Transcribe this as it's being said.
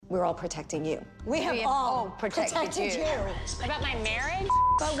we're all protecting you. We have all protected you. About my marriage?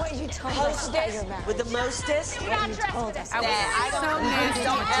 But what you told us about your marriage. With the mostest? What you told us. Don't ever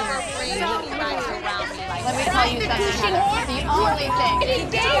bring anybody around me like Let me that. tell you something. The only thing.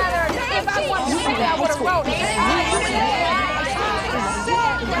 If I want to say that, I would have wrote it.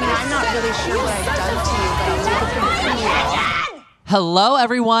 I'm not really sure what I've done to you, but I'll take it from you. Hello,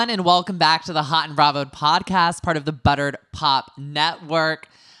 everyone, and welcome back to the Hot and Bravo podcast, part of the Buttered Pop Network.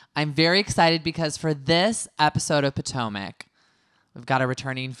 I'm very excited because for this episode of Potomac, we've got a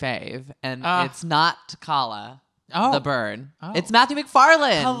returning fave, and it's not Kala, the bird. It's Matthew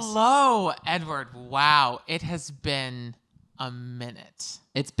McFarland. Hello, Edward. Wow, it has been a minute.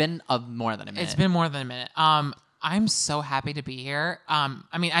 It's been more than a minute. It's been more than a minute. I'm so happy to be here.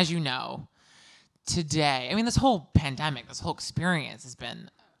 I mean, as you know, today, this whole pandemic, this whole experience has been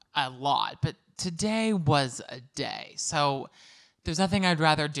a lot, but today was a day. So there's nothing I'd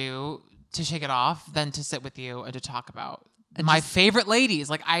rather do to shake it off than to sit with you and to talk about my favorite ladies.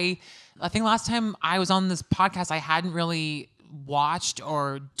 Like I think last time I was on this podcast, I hadn't really watched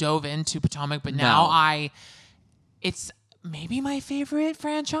or dove into Potomac, but now it's maybe my favorite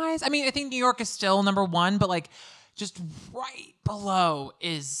franchise. I mean, I think New York is still number one, but like just right below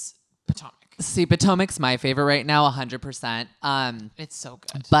is Potomac. See, Potomac's my favorite right now, 100%. It's so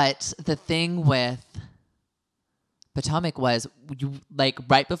good. But the thing with Potomac was, you like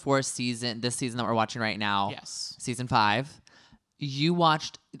right before this season that we're watching right now, Yes. season 5, you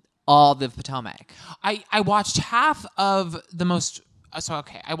watched all the Potomac. I watched half of the most.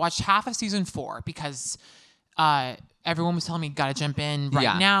 I watched half of season 4 because everyone was telling me gotta jump in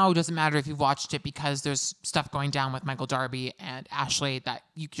right now. Doesn't matter if you've watched it because there's stuff going down with Michael Darby and Ashley that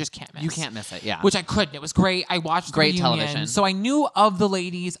you just can't miss. You can't miss it, yeah. Which I couldn't. It was great. I watched Great the reunion, television. so I knew of the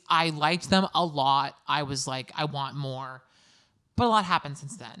ladies. I liked them a lot. I was like, I want more. But a lot happened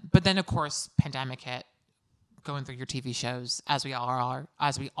since then. But then, of course, pandemic hit. Going through your TV shows as we all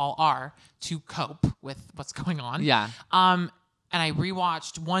are to cope with what's going on. Yeah. And I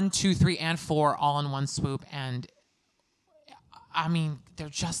rewatched 1, 2, 3, and 4 all in one swoop, and I mean, they're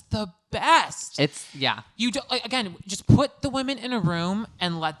just the best. You again, just put the women in a room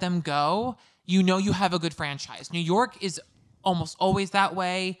and let them go. You know you have a good franchise. New York is almost always that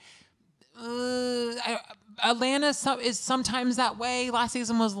way. Atlanta is sometimes that way. Last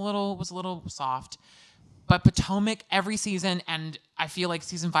season was a little soft. But Potomac every season, and I feel like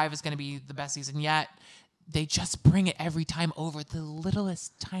season 5 is going to be the best season yet. They just bring it every time over the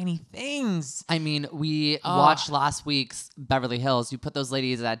littlest tiny things. I mean, we watched last week's Beverly Hills. You put those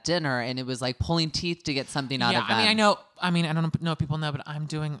ladies at dinner, and it was like pulling teeth to get something out of them. I know. I don't know if people know, but I'm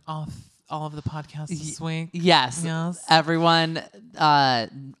doing all of the podcasts this week. Yes. Everyone,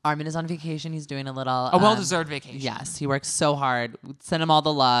 Armin is on vacation. He's doing a well-deserved vacation. Yes, he works so hard. Send him all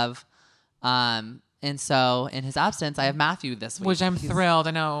the love. And so, in his absence, I have Matthew this week. Which I'm thrilled.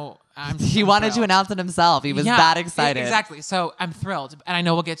 I know. He wanted to announce it himself. He was that excited. Exactly. So I'm thrilled. And I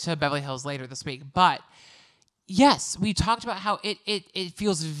know we'll get to Beverly Hills later this week. But yes, we talked about how it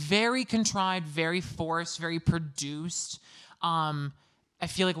feels very contrived, very forced, very produced. I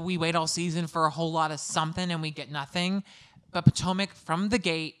feel like we wait all season for a whole lot of something and we get nothing. But Potomac, from the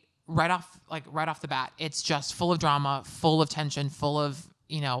gate, right off the bat, it's just full of drama, full of tension, full of,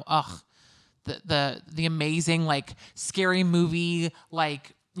 the amazing, like, scary movie,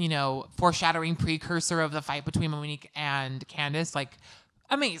 like, foreshadowing precursor of the fight between Monique and Candace. Like,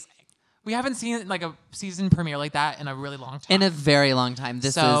 amazing. We haven't seen like a season premiere like that in a really long time. In a very long time.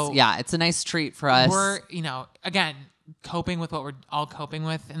 It's a nice treat for us. We're, again, coping with what we're all coping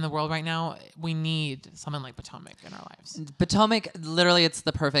with in the world right now. We need something like Potomac in our lives. Potomac, literally, it's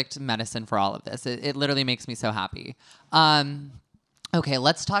the perfect medicine for all of this. It literally makes me so happy. Okay,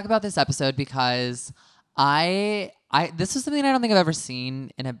 let's talk about this episode because this is something I don't think I've ever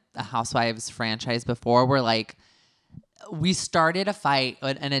seen in a Housewives franchise before, where like we started a fight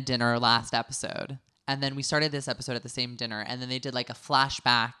in a dinner last episode, and then we started this episode at the same dinner, and then they did like a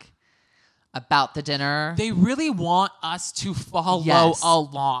flashback about the dinner. They really want us to follow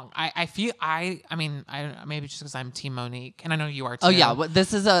along. I feel maybe just because I'm Team Monique, and I know you are too. Oh yeah, well,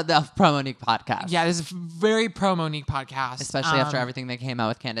 this is a pro Monique podcast. Yeah, this is a very pro Monique podcast, especially after everything that came out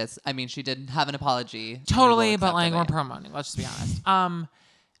with Candace. I mean, she did have an apology. Totally, but like we're pro Monique. Let's just be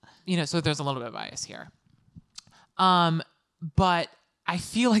honest. So there's a little bit of bias here. But I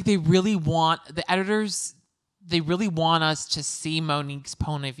feel like the editors. They really want us to see Monique's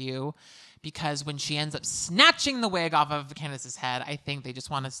point of view. Because when she ends up snatching the wig off of Candace's head, I think they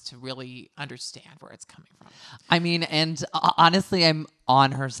just want us to really understand where it's coming from. I mean, and honestly, I'm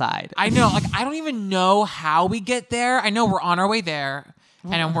on her side. I know. Like, I don't even know how we get there. I know we're on our way there.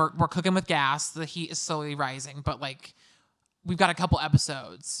 and we're cooking with gas. The heat is slowly rising, but like we've got a couple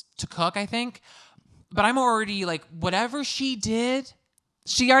episodes to cook, I think. But I'm already like, whatever she did,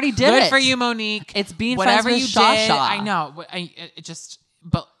 She already did good it. for you, Monique. It's being whatever friends with you Shaw did. Shaw. I know.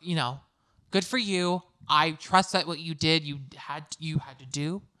 But you know, good for you. I trust that what you did, you had to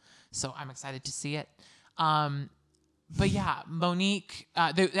do. So I'm excited to see it. But yeah, Monique,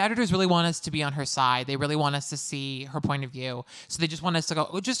 the editors really want us to be on her side. They really want us to see her point of view. So they just want us to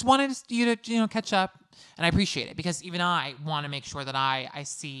go, just wanted you to, catch up. And I appreciate it because even I want to make sure that I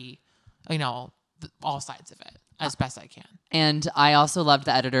see, all sides of it as best I can. And I also loved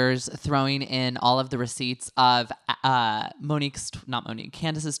the editors throwing in all of the receipts of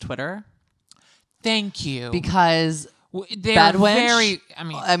Candace's Twitter. Thank you. Because they're Bedwench,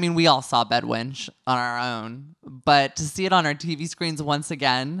 very, we all saw Bedwench on our own, but to see it on our TV screens once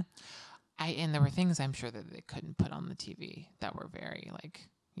again. And there were things I'm sure that they couldn't put on the TV that were very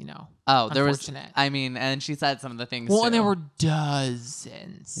there was, unfortunate. and she said some of the things Well, too. and there were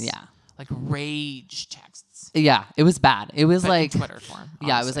dozens. Yeah. Like rage texts. Yeah, it was bad. It was But like in Twitter form.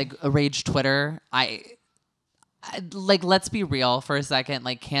 Yeah, it was obviously. like a rage Twitter. I like, let's be real for a second.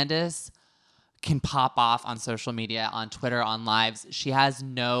 Like, Candace can pop off on social media, on Twitter, on lives. She has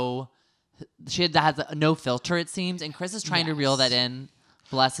no filter, it seems. And Chris is trying to reel that in.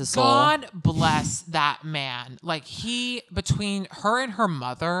 Bless his soul. God bless that man. Like between her and her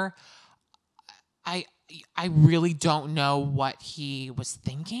mother, I really don't know what he was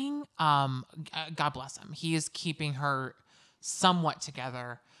thinking. God bless him. He is keeping her somewhat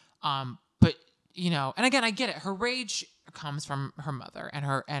together. But and again, I get it. Her rage comes from her mother and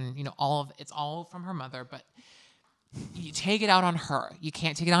it's all from her mother, but you take it out on her. You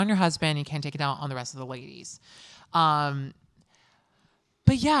can't take it out on your husband. You can't take it out on the rest of the ladies.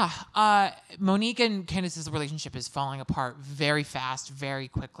 But yeah, Monique and Candace's relationship is falling apart very fast, very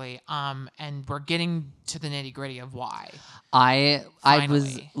quickly. And we're getting to the nitty gritty of why. I was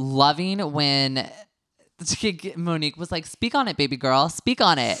Finally. loving when Monique was like, "Speak on it, baby girl, speak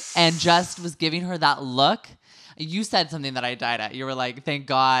on it," and just was giving her that look. You said something that I died at. You were like, "Thank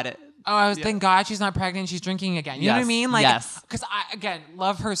God." Oh, I was thank God she's not pregnant. She's drinking again. You know what I Yes, mean? Like, yes. because I again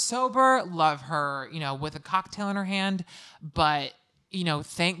love her sober, love her, with a cocktail in her hand, but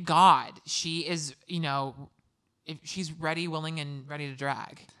thank God she is, if she's ready, willing, and ready to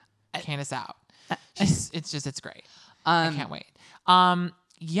drag Candace out. It's great. I can't wait.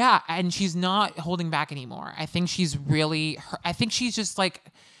 Yeah, and she's not holding back anymore. I think she's really, I think she's just like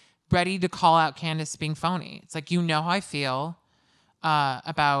ready to call out Candace being phony. It's like, how I feel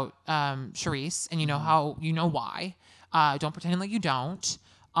about Charisse, and why. Don't pretend like you don't.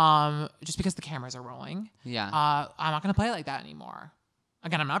 Just because the cameras are rolling. Yeah. I'm not going to play like that anymore.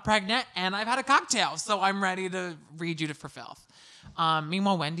 Again, I'm not pregnant and I've had a cocktail, so I'm ready to read you for filth.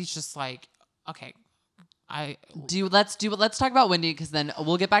 Meanwhile, Wendy's just like, okay, let's talk about Wendy, because then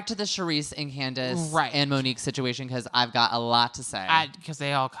we'll get back to the Charisse and Candace and Monique situation, because I've got a lot to say. Because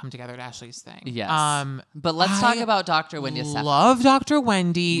they all come together at Ashley's thing. Yes. But let's talk about Dr. Wendy Estefan. Love Dr.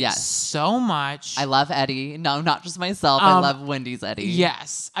 Wendy so much. I love Eddie. No, not just myself. I love Wendy's Eddie.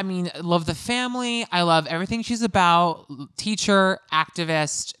 Yes. I mean, love the family. I love everything she's about. Teacher,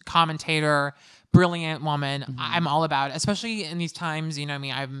 activist, commentator, brilliant woman. Mm-hmm. I'm all about it, especially in these times.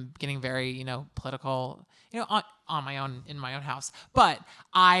 I'm getting very, political, on my own, in my own house. But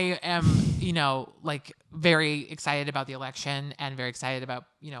I am, very excited about the election and very excited about,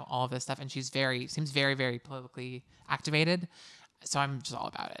 all of this stuff. And she's seems very, very politically activated. So I'm just all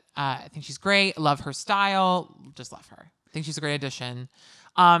about it. I think she's great. Love her style. Just love her. I think she's a great addition.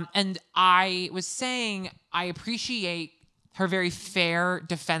 And I was saying, I appreciate her very fair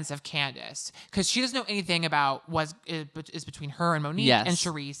defense of Candace, because she doesn't know anything about what is between her and Monique and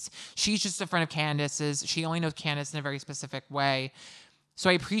Charisse. She's just a friend of Candace's. She only knows Candace in a very specific way. So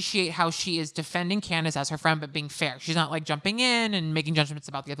I appreciate how she is defending Candace as her friend, but being fair. She's not like jumping in and making judgments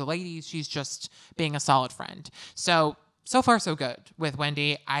about the other ladies. She's just being a solid friend. So far, so good with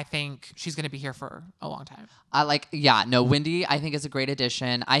Wendy. I think she's going to be here for a long time. Wendy, I think, is a great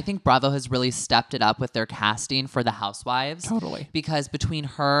addition. I think Bravo has really stepped it up with their casting for the Housewives. Totally. Because between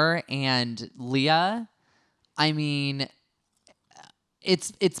her and Leah, I mean,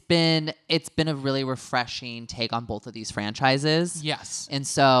 it's been a really refreshing take on both of these franchises. Yes. And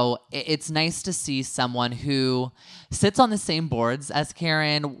so it's nice to see someone who sits on the same boards as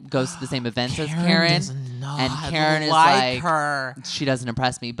Karen, goes to the same events as Karen. Does not and Karen is like like her. She doesn't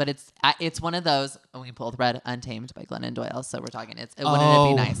impress me, but it's one of those. We both read Untamed by Glennon Doyle, so we're talking. Wouldn't it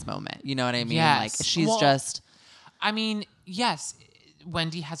be nice moment? You know what I mean? Yes. Like, she's just. I mean, yes,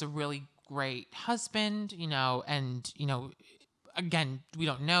 Wendy has a really great husband, and again, we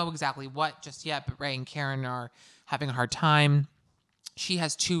don't know exactly what just yet, but Ray and Karen are having a hard time. She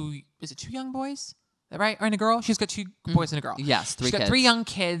has two young boys? Is that right? Or and a girl? She's got two boys and a girl. Yes, three She's got kids. 3 young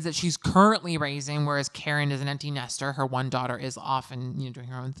kids that she's currently raising, whereas Karen is an empty nester. Her one daughter is off and doing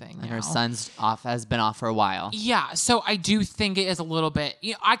her own thing. And now. her son's has been off for a while. Yeah, so I do think it is a little bit.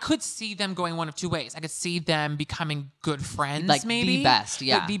 I could see them going one of two ways. I could see them becoming good friends, Like maybe the best,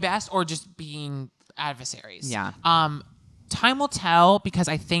 yeah. the best, or just being adversaries. Yeah. Time will tell because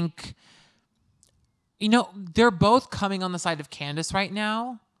I think, they're both coming on the side of Candace right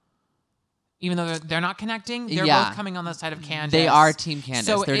now. Even though they're not connecting, they're Yeah. both coming on the side of Candace. They are Team Candace.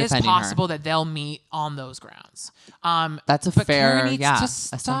 So They're it is defending her. possible that they'll meet on those grounds. That's a But fair, Karen needs to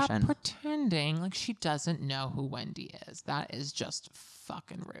stop assumption. pretending like she doesn't know who Wendy is. That is just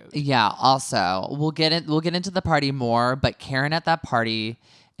fucking rude. Yeah. Also, we'll get into the party more, but Karen at that party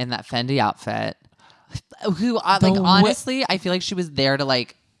in that Fendi outfit, who honestly, I feel like she was there to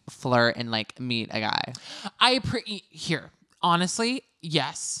like flirt and like meet a guy. Honestly,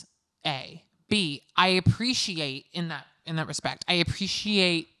 yes. A. B. I appreciate in that respect. I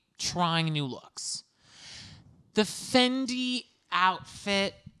appreciate trying new looks. The Fendi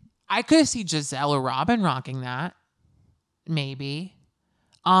outfit, I could see Giselle or Robin rocking that. Maybe.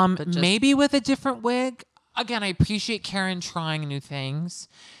 Maybe with a different wig. Again, I appreciate Karen trying new things.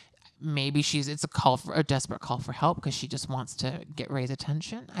 Maybe it's a desperate call for help because she just wants to get Ray's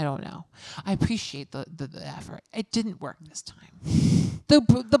attention. I don't know. I appreciate the effort. It didn't work this time.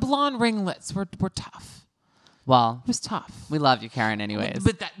 The blonde ringlets were tough. Well, It was tough. we love you, Karen, anyways.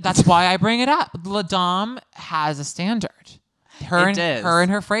 But that's why I bring it up. La Dame has a standard. Her and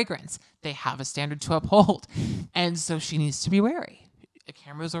her fragrance. They have a standard to uphold. And so she needs to be wary. The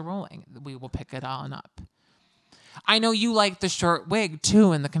cameras are rolling. We will pick it on up. I know you like the short wig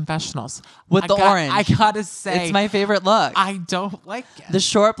too in the confessionals. With the orange. I gotta say, It's my favorite look. I don't like it. The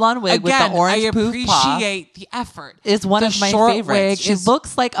short blonde wig with the orange I poof paw appreciate the effort. is one The of my short favorites. wig She is-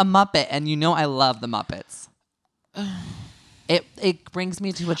 looks like a Muppet, and I love the Muppets. It brings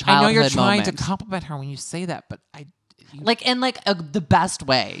me to a childhood I know you're trying moment. to compliment her when you say that, but in the best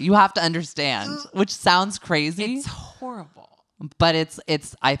way. You have to understand, which sounds crazy, it's horrible. but it's.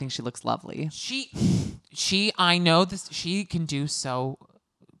 I think she looks lovely. I know this. She can do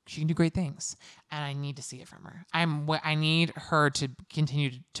great things, and I need to see it from her. I need her to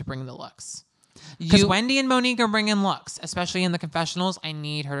continue to bring the looks. Because Wendy and Monique are bringing looks, especially in the confessionals. I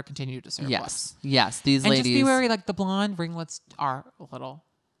need her to continue to serve looks. Yes. These And ladies. just be wary, like the blonde ringlets are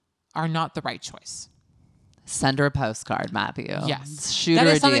not the right choice. Send her a postcard, Matthew. Yes. Shoot That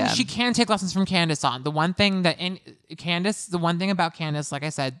her is a something DM. she can take lessons from Candace on. The one thing about Candace, like I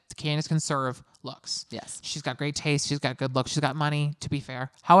said, Candace can serve looks. Yes. She's got great taste. She's got good looks. She's got money, to be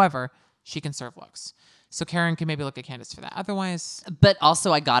fair. However, she can serve looks. So Karen can maybe look at Candace for that. Otherwise... But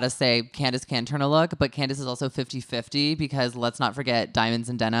also, I gotta say, Candace can turn a look, but Candace is also 50-50 because let's not forget Diamonds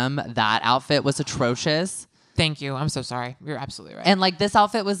and Denim. That outfit was atrocious. Thank you. I'm so sorry. You're absolutely right. And like this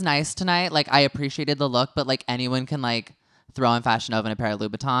outfit was nice tonight. Like I appreciated the look, but like anyone can like throw on Fashion Nova and a pair of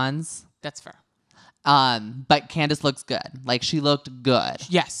Louboutins. That's fair. But Candace looks good. Like she looked good.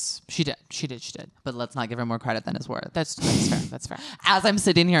 Yes, she did. She did. But let's not give her more credit than it's worth. That's fair. That's fair. As I'm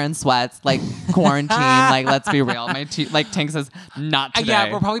sitting here in sweats, like quarantine, like let's be real. My Tank says not today.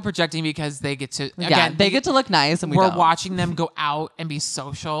 Yeah, we're probably projecting because they get to they get to look nice, and we're don't. watching them go out and be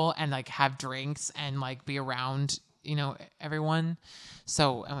social and like have drinks and like be around everyone.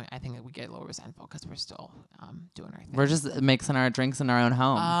 So I think that we get a little resentful because we're still doing our thing. We're just mixing our drinks in our own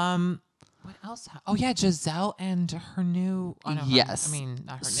home. What else? Oh yeah, Giselle and her new. Oh, no, yes.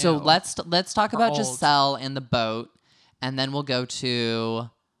 not her So new. let's talk about old. Giselle in the boat, and then we'll go to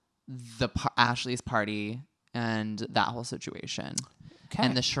Ashley's party and that whole situation, Okay.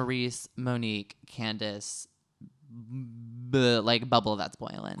 and the Charisse, Monique, Candace, bubble that's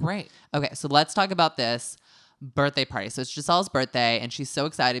boiling. Great. Okay, so let's talk about this birthday party. So it's Giselle's birthday, and she's so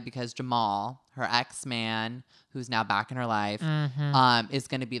excited because Jamal, her ex-man, who's now back in her life, is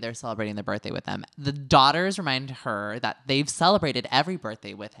going to be there celebrating their birthday with them. The daughters remind her that they've celebrated every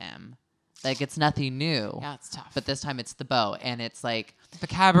birthday with him. Like, it's nothing new. Yeah, it's tough. But this time it's the boat, and it's like... The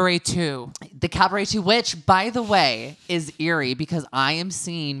Cabaret 2. The Cabaret 2, which, by the way, is eerie because I am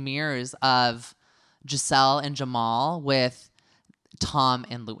seeing mirrors of Giselle and Jamal with Tom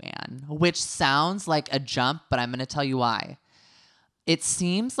and Luann, which sounds like a jump, but I'm going to tell you why. It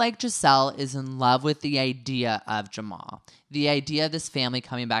seems like Giselle is in love with the idea of Jamal, the idea of this family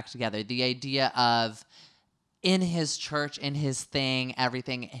coming back together, the idea of in his church, in his thing,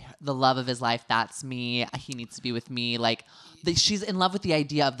 everything, the love of his life, that's me. He needs to be with me. Like, she's in love with the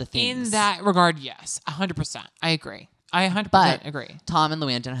idea of the things. In that regard, yes, 100%. I agree. I 100% But agree. Tom and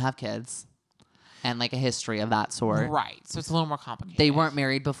Luann didn't have kids and like a history of that sort. Right. So it's a little more complicated. They weren't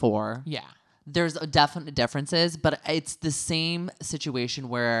married before. Yeah. There's definite differences, but it's the same situation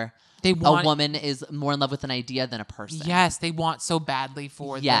where They a want woman is more in love with an idea than a person. Yes, they want so badly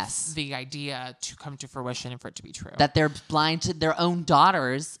for Yes. the idea to come to fruition and for it to be true. That they're blind to their own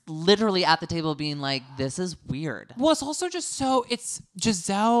daughters, literally at the table being like, this is weird. Well, it's also just so it's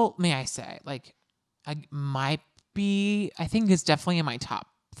Giselle, may I say, like I think is definitely in my top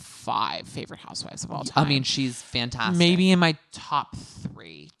 5 favorite housewives of all time. I mean, she's fantastic. Maybe in my top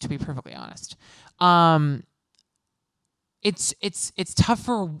 3, to be perfectly honest. It's tough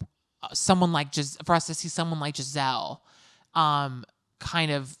for someone like for us to see someone like Giselle,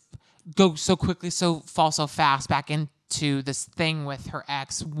 kind of go so quickly, fall so fast back into this thing with her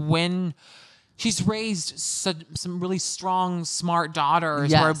ex when she's raised some really strong, smart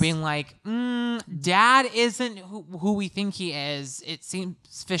daughters who are Yes. being like, Dad isn't who we think he is. It seems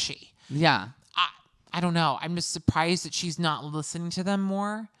fishy. Yeah. I don't know. I'm just surprised that she's not listening to them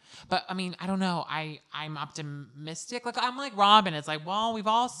more. But I mean, I don't know. I'm optimistic. Like I'm like Robin. It's like, well, we've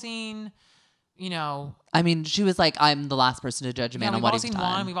all seen, I mean, she was like, I'm the last person to judge a man on we've what all he's seen done.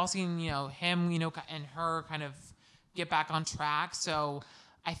 Juan. We've all seen, him, and her kind of get back on track. So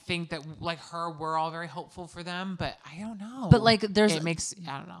I think that like we're all very hopeful for them, but I don't know. But like, I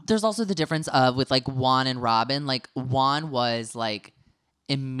don't know. There's also the difference of with like Juan and Robin. Like Juan was like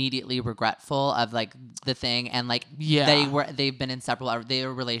immediately regretful of like the thing, and like they've been inseparable.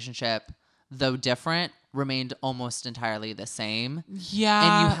 Their relationship, though different, remained almost entirely the same. Yeah.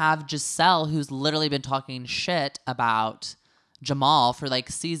 And you have Giselle, who's literally been talking shit about Jamal for like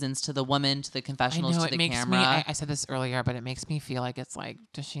seasons, to the woman, to the confessionals, to the camera. I said this earlier, but it makes me feel like it's like,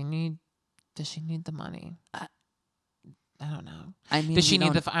 does she need the money? I don't know. I mean, does she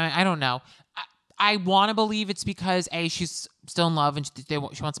need I don't know. I want to believe it's because she's still in love and she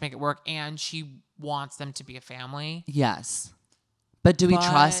wants to make it work, and she wants them to be a family. Yes. But do we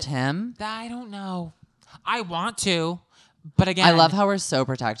trust him? I don't know. I want to, but again, I love how we're so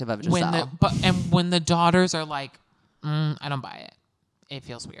protective of Giselle. When the daughters are like, I don't buy it. It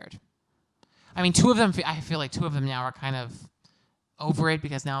feels weird. I mean, I feel like 2 of them now are kind of over it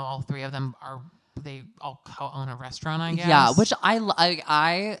because now all 3 of them they all co-own a restaurant, I guess. Yeah, which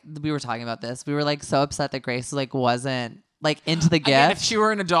we were talking about this. We were like so upset that Grace like wasn't like into the gift. Again, if she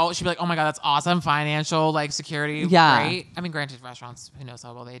were an adult, she'd be like, "Oh my god, that's awesome! Financial like security, Yeah. great." I mean, granted, restaurants, who knows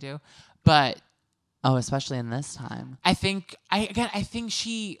how well they do, but especially in this time. I think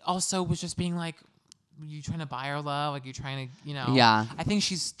she also was just being like, "You trying to buy her love? Like you trying to, Yeah. I think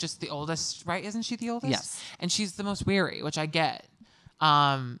she's just the oldest, right? Isn't she the oldest? Yes. And she's the most weary, which I get.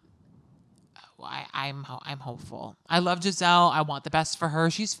 I'm hopeful. I love Giselle. I want the best for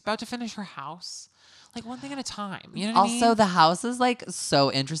her. She's about to finish her house, like one thing at a time. You know what I mean? Also, the house is like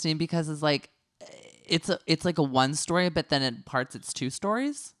so interesting because it's like it's like a 1 story, but then in parts it's 2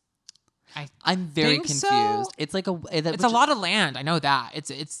 stories. I'm very think confused. so. It's like it's a lot of land. I know that.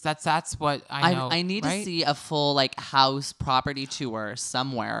 That's what I know. I need to see a full like house property tour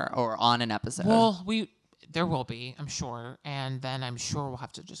somewhere or on an episode. Well, there will be, I'm sure, and then I'm sure we'll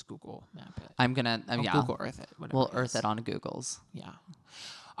have to just Google map it. I'm gonna Google Earth it. We'll Earth it on Google's. Yeah.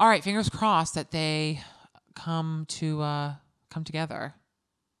 All right. Fingers crossed that they come together.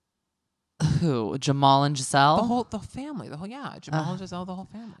 Who? Jamal and Giselle? The family. Jamal and Giselle, the whole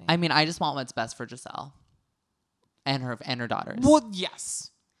family. I mean, I just want what's best for Giselle and her daughters. Well, yes.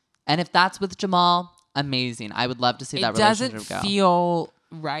 And if that's with Jamal, amazing. I would love to see that relationship go. It doesn't feel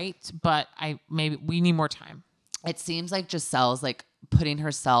right, but maybe we need more time. It seems like Giselle's like putting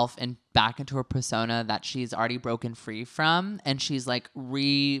herself back into her persona that she's already broken free from, and she's like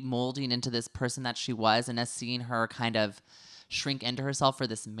remolding into this person that she was, and us seeing her kind of shrink into herself for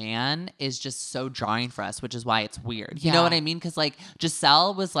this man is just so jarring for us, which is why it's weird. You know what I mean? Because like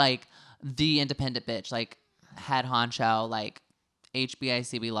Giselle was like the independent bitch, like head honcho, like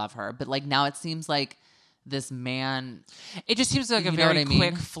HBIC, we love her. But like now it seems like this man, it just seems like a you know very what I mean?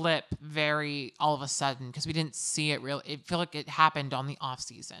 quick flip, very all of a sudden, because we didn't see it really. It feel like it happened on the off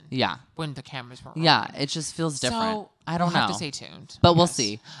season. Yeah. When the cameras were Yeah, rolling. it just feels different. So I don't we'll know. have to stay tuned. But we'll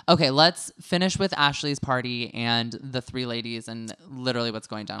see. Okay, let's finish with Ashley's party and the 3 ladies and literally what's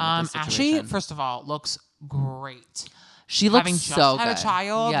going down with this situation. Ashley, first of all, looks great. She looks Having just so had good. a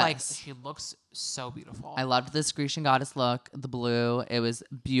child, Yes. like she looks so beautiful. I loved this Grecian goddess look, the blue. It was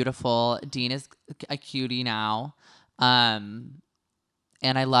beautiful. Dean is a cutie now. And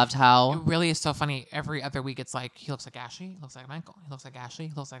I loved It how really is so funny. Every other week, it's like, he looks like Ashley, he looks like Michael. He looks like Ashley,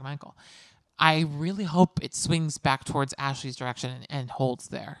 he looks like Michael. I really hope it swings back towards Ashley's direction and holds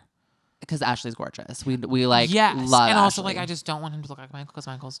there. because Ashley's gorgeous. We like yes, love and also Ashley. like I just don't want him to look like Michael because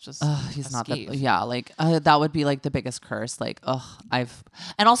Michael's just He's a not the skeeve. like that would be like the biggest curse. Like and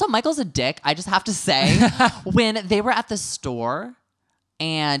also Michael's a dick. I just have to say when they were at the store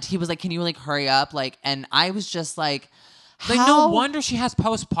and he was like, "Can you like hurry up?" Like, and I was just like. Like no wonder she has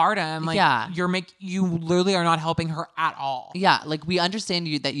postpartum. Like Yeah. you literally are not helping her at all. Yeah, like we understand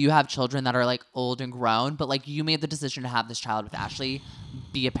that you have children that are like old and grown, but like you made the decision to have this child with Ashley.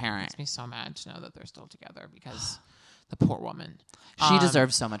 Be a parent. Makes me so mad to know that they're still together because the poor woman. She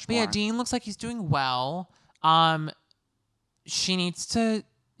deserves so much But more. yeah, Dean looks like he's doing well. She needs to,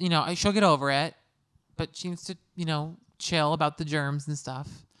 she'll get over it, but she needs to, chill about the germs and stuff.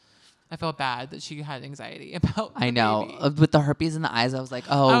 I felt bad that she had anxiety about the I know. baby. With the herpes in the eyes, I was like,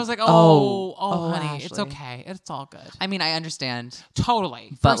 I was like, honey, it's Ashley. okay. It's all good. I mean, I understand. Totally.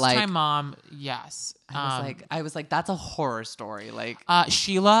 But, First like, time mom, yes. I was like, that's a horror story. Like,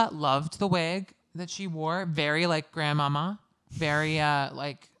 Sheila loved the wig that she wore. Very like grandmama. Very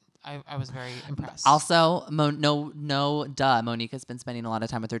I was very impressed. also, Monique has been spending a lot of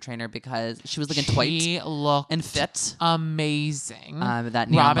time with her trainer because she was looking she twit looked and fit. amazing.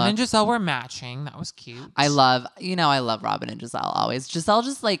 That neon Robin look. and Giselle were matching. That was cute. I love Robin and Giselle always. Giselle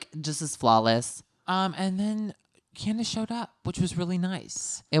just as flawless. And then Candace showed up, which was really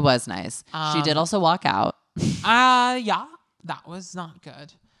nice. It was nice. She did also walk out. Yeah, that was not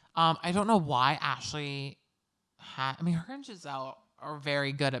good. I don't know why Ashley her and Giselle are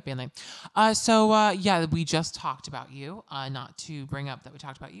very good at being like, yeah, we just talked about you. Not to bring up that we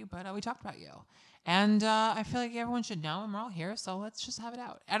talked about you, but we talked about you. And I feel like everyone should know, and we're all here, so let's just have it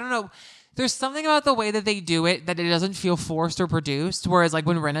out. I don't know. There's something about the way that they do it that it doesn't feel forced or produced. Whereas like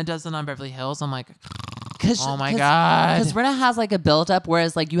when Rinna does it on Beverly Hills, I'm like, oh my God. Because Rinna has like a build up,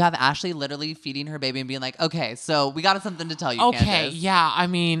 whereas like you have Ashley literally feeding her baby and being like, okay, so we got something to tell you. Okay, Candace. yeah. I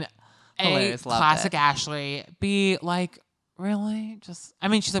mean, Hilarious, loved classic it. Ashley. B, like, really? She's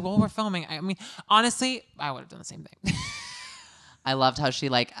like, well, we're filming. I mean, honestly, I would have done the same thing. I love how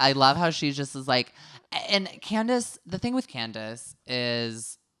she just is like, and Candace, the thing with Candace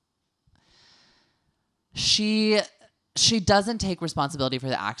is she doesn't take responsibility for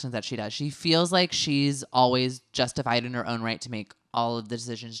the actions that she does. She feels like she's always justified in her own right to make all of the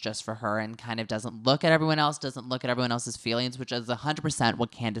decisions just for her and kind of doesn't look at everyone else, doesn't look at everyone else's feelings, which is 100%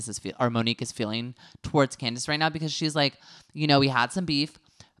 what Candace is or Monique is feeling towards Candace right now, because she's like, we had some beef,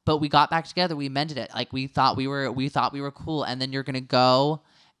 but we got back together. We mended it. Like we thought we were cool. And then you're going to go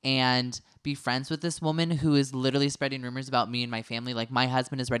and be friends with this woman who is literally spreading rumors about me and my family. Like my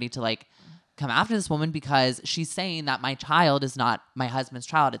husband is ready to like come after this woman because she's saying that my child is not my husband's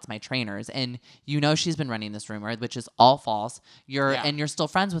child, it's my trainer's. And she's been running this rumor, which is all false. And you're still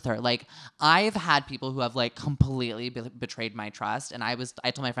friends with her. Like I've had people who have like completely betrayed my trust. And I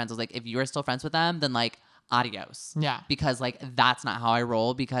told my friends, I was like, if you are still friends with them, then like adios. Yeah. Because like that's not how I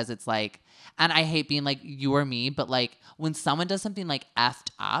roll, because it's like, and I hate being like you or me, but like when someone does something like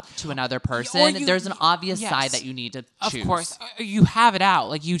effed up to another person, there's an obvious side that you need to choose. Of course. You have it out.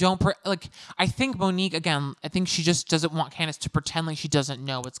 Like you don't, I think Monique, again, I think she just doesn't want Candace to pretend like she doesn't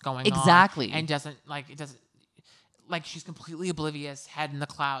know what's going on. Exactly. And like she's completely oblivious, head in the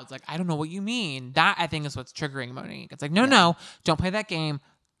clouds. Like, I don't know what you mean. That I think is what's triggering Monique. It's like, no, don't play that game.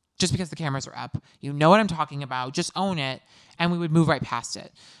 Just because the cameras are up, you know what I'm talking about. Just own it, and we would move right past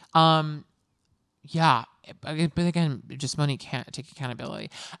it. Yeah, but again, just Monique can't take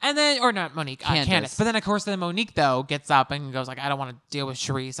accountability, and then or not Monique, Candace. But then of course, then Monique though gets up and goes like, I don't want to deal with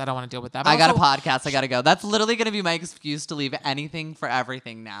Charisse. I don't want to deal with that. But I got a podcast. I got to go. That's literally going to be my excuse to leave anything for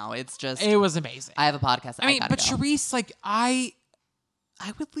everything now. It's just it was amazing. I have a podcast. I mean, gotta but go. Charisse, like I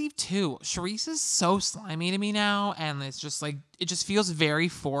would leave too. Charisse is so slimy to me now, and it's just like it just feels very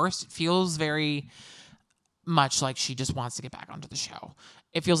forced. It feels very much like she just wants to get back onto the show.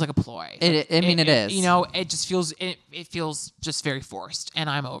 It feels like a ploy. It is. It just feels it feels just very forced, and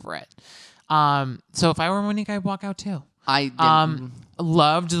I'm over it. So if I were Monique, I'd walk out too. I didn't.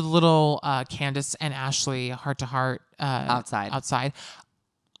 Loved the little Candace and Ashley heart to heart outside.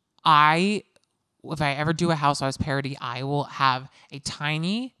 If I ever do a Housewives parody, I will have a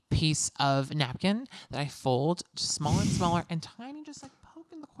tiny piece of napkin that I fold just smaller and smaller and tiny, just like poke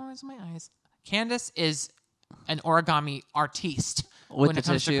in the corners of my eyes. Candace is an origami artiste when it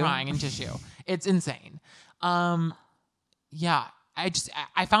comes to crying and tissue. It's insane. Yeah,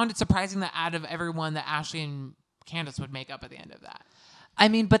 I found it surprising that out of everyone that Ashley and Candace would make up at the end of that. I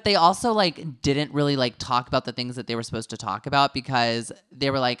mean, but they also like didn't really like talk about the things that they were supposed to talk about because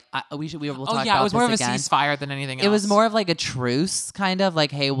they were like, we'll talk about it was more of a again. ceasefire than anything else. It was more of like a truce, kind of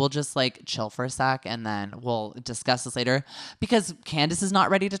like, hey, we'll just like chill for a sec and then we'll discuss this later. Because Candace is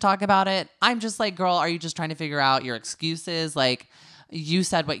not ready to talk about it. I'm just like, girl, are you just trying to figure out your excuses? Like, you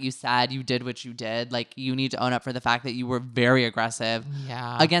said what you said, you did what you did. Like, you need to own up for the fact that you were very aggressive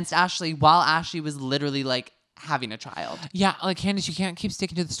against Ashley while Ashley was literally like having a child. Yeah, like Candace, you can't keep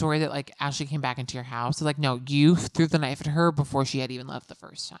sticking to the story that like Ashley came back into your house. So like, no, you threw the knife at her before she had even left the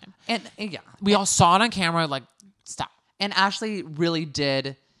first time. And yeah, we all saw it on camera. Like, stop. And Ashley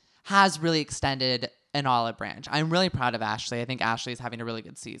has really extended an olive branch. I'm really proud of Ashley. I think Ashley is having a really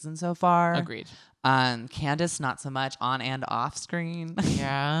good season so far. Agreed. Candace, not so much on and off screen.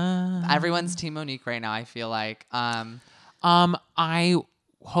 Yeah. Everyone's Team Monique right now, I feel like. I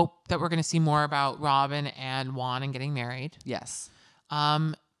hope that we're going to see more about Robin and Juan and getting married. Yes.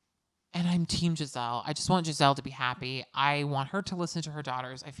 And I'm Team Giselle. I just want Giselle to be happy. I want her to listen to her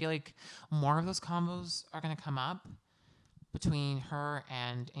daughters. I feel like more of those combos are going to come up between her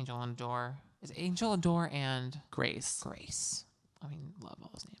and Angel and Adore. Is Angel, Adore, and Grace. I mean, love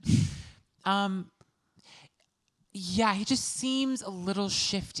all those names. Yeah, he just seems a little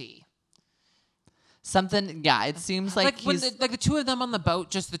shifty. It seems like when he's... the two of them on the boat,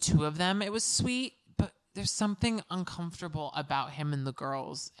 just the two of them, it was sweet, but there's something uncomfortable about him and the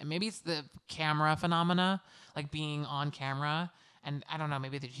girls. And maybe it's the camera phenomena, like being on camera. And I don't know,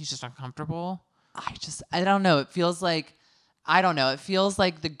 maybe he's just uncomfortable. I don't know. It feels like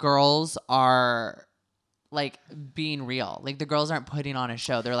the girls are like being real. Like the girls aren't putting on a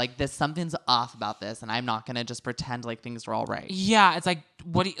show. They're like, something's off about this, and I'm not gonna just pretend like things are all right. Yeah, it's like,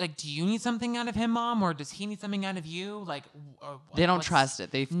 do you need something out of him, Mom, or does he need something out of you? Like, they don't trust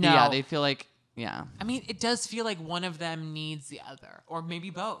it. They feel like, yeah. I mean, it does feel like one of them needs the other, or maybe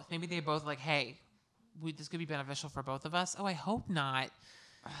both. Maybe they both like, hey, this could be beneficial for both of us. Oh, I hope not.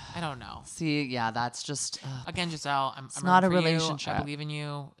 I don't know. See, yeah, that's just again, Giselle. I'm not a rooting for you. relationship. I believe in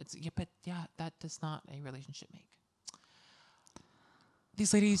you. That does not a relationship make.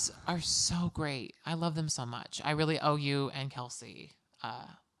 These ladies are so great. I love them so much. I really owe you and Kelsey a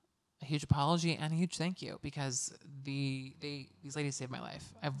huge apology and a huge thank you because these ladies saved my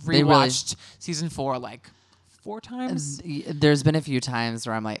life. I've rewatched season 4 like 4 times. There's been a few times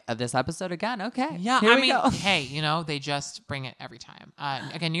where I'm like, this episode again? Okay. Yeah, here we go. Hey, they just bring it every time.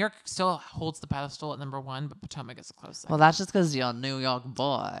 Again, New York still holds the pedestal at number 1, but Potomac is a close second. Well, that's just because you're a New York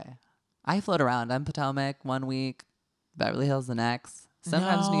boy. I float around. I'm Potomac one week, Beverly Hills the next,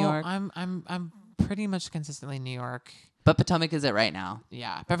 sometimes New York. I'm pretty much consistently New York. But Potomac is it right now.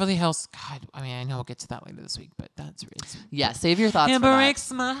 Yeah. Beverly Hills, God, I mean, I know we'll get to that later this week, but that's yeah, save your thoughts it for that.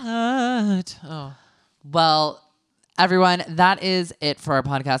 breaks my heart. Oh. Well, everyone, that is it for our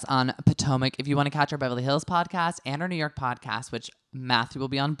podcast on Potomac. If you want to catch our Beverly Hills podcast and our New York podcast, which Matthew will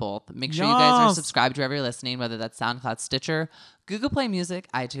be on both, make sure you guys are subscribed to wherever you're listening, whether that's SoundCloud, Stitcher, Google Play Music,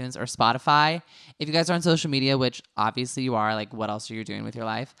 iTunes, or Spotify. If you guys are on social media, which obviously you are, like what else are you doing with your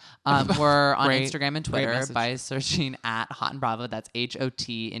life? We're on Instagram and Twitter by searching at Hot and Bravo. That's HOT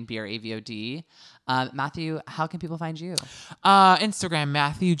and BRAVOD. Matthew, how can people find you? Instagram,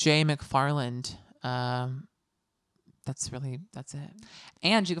 Matthew J. McFarland. That's it.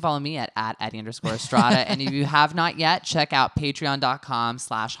 And you can follow me at Eddie_Estrada. And if you have not yet, check out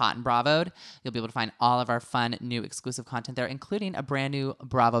patreon.com/hotandbravoed. You'll be able to find all of our fun, new, exclusive content there, including a brand new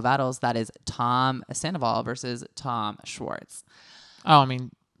Bravo Battles. That is Tom Sandoval versus Tom Schwartz. Oh, I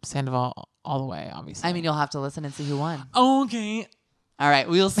mean, Sandoval all the way, obviously. I mean, you'll have to listen and see who won. Okay. All right.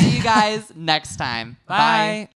 We'll see you guys next time. Bye.